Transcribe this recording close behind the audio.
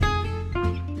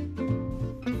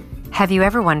Have you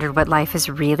ever wondered what life is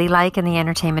really like in the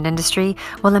entertainment industry?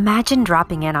 Well, imagine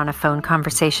dropping in on a phone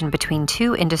conversation between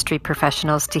two industry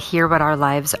professionals to hear what our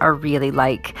lives are really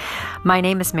like. My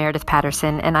name is Meredith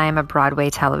Patterson, and I am a Broadway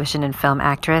television and film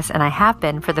actress, and I have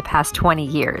been for the past 20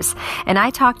 years. And I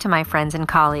talk to my friends and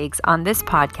colleagues on this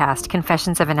podcast,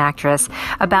 Confessions of an Actress,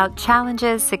 about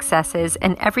challenges, successes,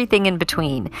 and everything in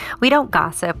between. We don't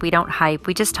gossip, we don't hype,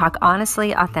 we just talk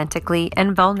honestly, authentically,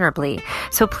 and vulnerably.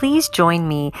 So please join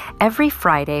me every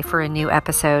Friday for a new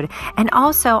episode, and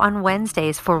also on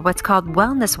Wednesdays for what's called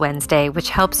Wellness Wednesday, which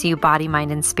helps you body,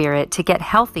 mind, and spirit to get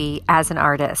healthy as an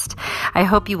artist. I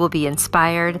hope you will be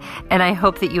inspired, and I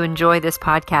hope that you enjoy this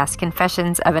podcast,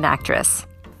 Confessions of an Actress.